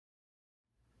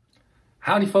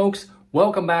Howdy folks,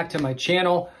 welcome back to my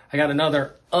channel. I got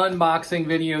another unboxing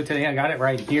video today. I got it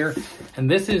right here. And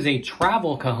this is a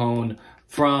travel cajon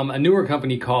from a newer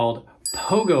company called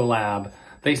Pogolab.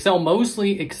 They sell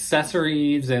mostly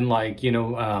accessories and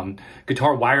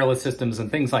guitar wireless systems and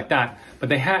things like that. But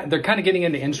they're kind of getting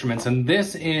into instruments, and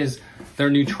this is their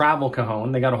new travel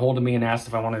cajon. They got a hold of me and asked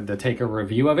if I wanted to take a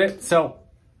review of it. So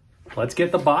let's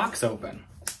get the box open.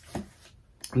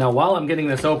 Now, while I'm getting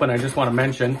this open, I just want to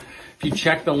mention, if you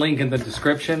check the link in the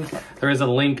description, there is a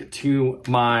link to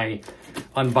my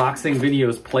unboxing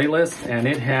videos playlist, and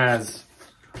it has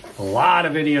a lot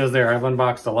of videos there. I've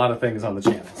unboxed a lot of things on the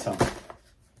channel. So,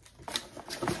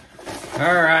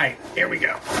 all right, here we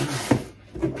go.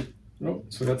 Oh,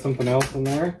 so we got something else in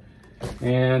there.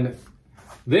 And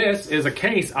this is a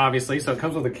case, obviously, so it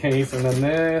comes with a case, and then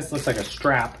this looks like a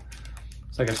strap.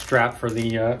 It's like a strap for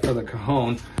the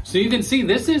cajon. So you can see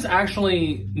this is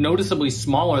actually noticeably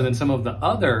smaller than some of the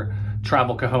other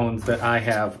travel cajons that I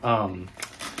have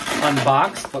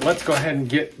unboxed. But let's go ahead and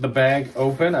get the bag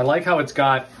open. I like how it's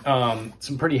got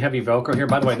some pretty heavy Velcro here.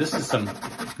 By the way, this is some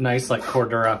nice like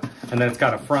Cordura, and then it's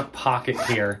got a front pocket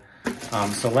here.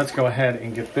 So let's go ahead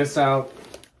and get this out.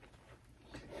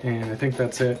 And I think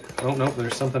that's it. Oh, no,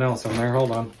 there's something else in there.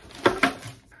 Hold on.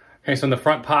 Okay, so in the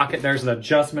front pocket, there's an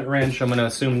adjustment wrench. I'm going to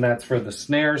assume that's for the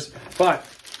snares. But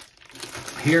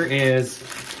here is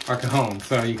our cajon.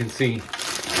 So you can see,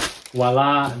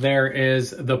 voila, there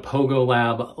is the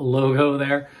Pogolab logo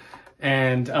there.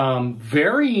 And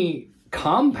very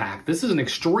compact. This is an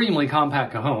extremely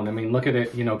compact cajon. I mean, look at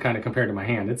it, kind of compared to my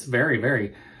hand. It's very,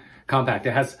 very compact.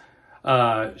 It has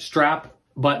strap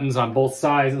buttons on both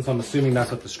sides, and so I'm assuming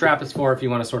that's what the strap is for if you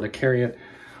want to sort of carry it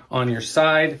on your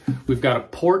side. We've got a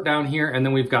port down here, and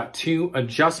then we've got two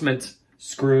adjustment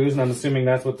screws, and I'm assuming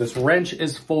that's what this wrench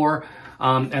is for.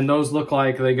 And those look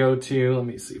like they go to, let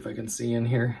me see if I can see in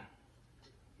here.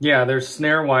 Yeah, there's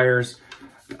snare wires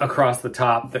across the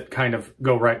top that kind of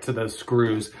go right to those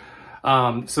screws.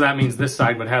 So that means this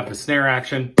side would have the snare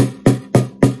action.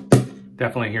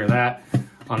 Definitely hear that.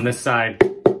 On this side,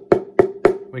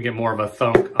 we get more of a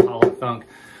thunk, a hollow thunk.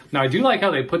 Now, I do like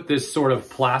how they put this sort of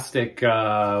plastic,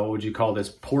 what would you call this,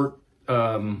 port,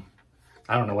 I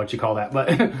don't know what you call that,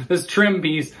 but this trim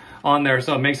piece on there,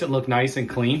 so it makes it look nice and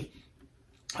clean.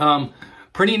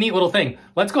 Pretty neat little thing.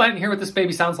 Let's go ahead and hear what this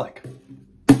baby sounds like.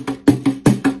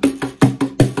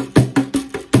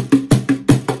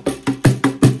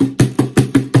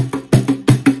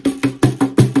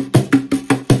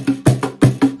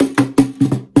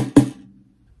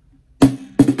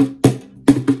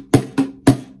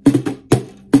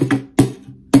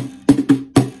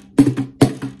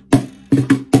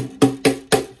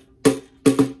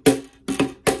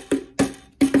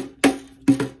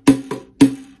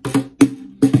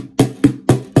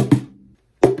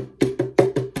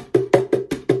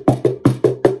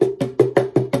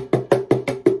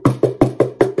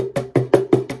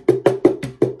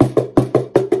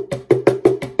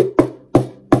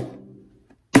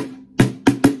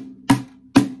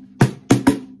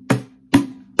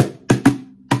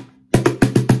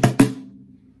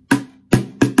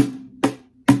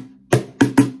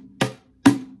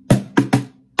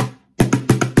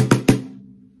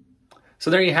 So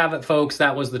there you have it, folks.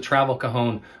 That was the travel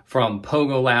cajon from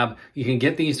Pogolab. You can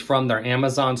get these from their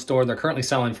Amazon store. They're currently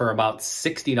selling for about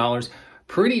 $60.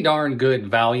 Pretty darn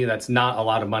good value. That's not a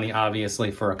lot of money,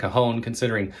 obviously, for a cajon,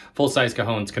 considering full-size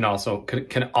cajons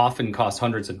can often cost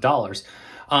hundreds of dollars.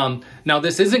 Now,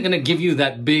 this isn't going to give you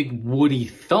that big woody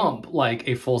thump like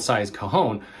a full-size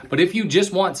cajon, but if you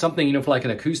just want something, for like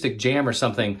an acoustic jam or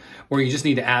something where you just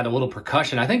need to add a little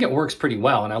percussion, I think it works pretty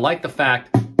well. And I like the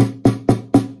fact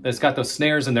it's got those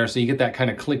snares in there, so you get that kind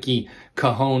of clicky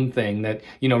cajon thing that,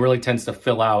 really tends to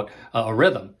fill out a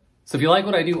rhythm. So if you like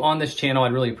what I do on this channel,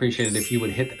 I'd really appreciate it if you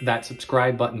would hit that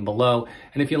subscribe button below.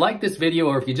 And if you like this video,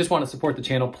 or if you just want to support the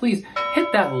channel, please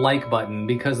hit that like button,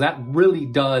 because that really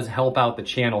does help out the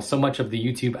channel. So much of the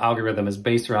YouTube algorithm is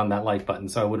based around that like button,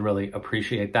 so I would really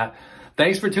appreciate that.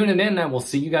 Thanks for tuning in, and we'll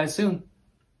see you guys soon.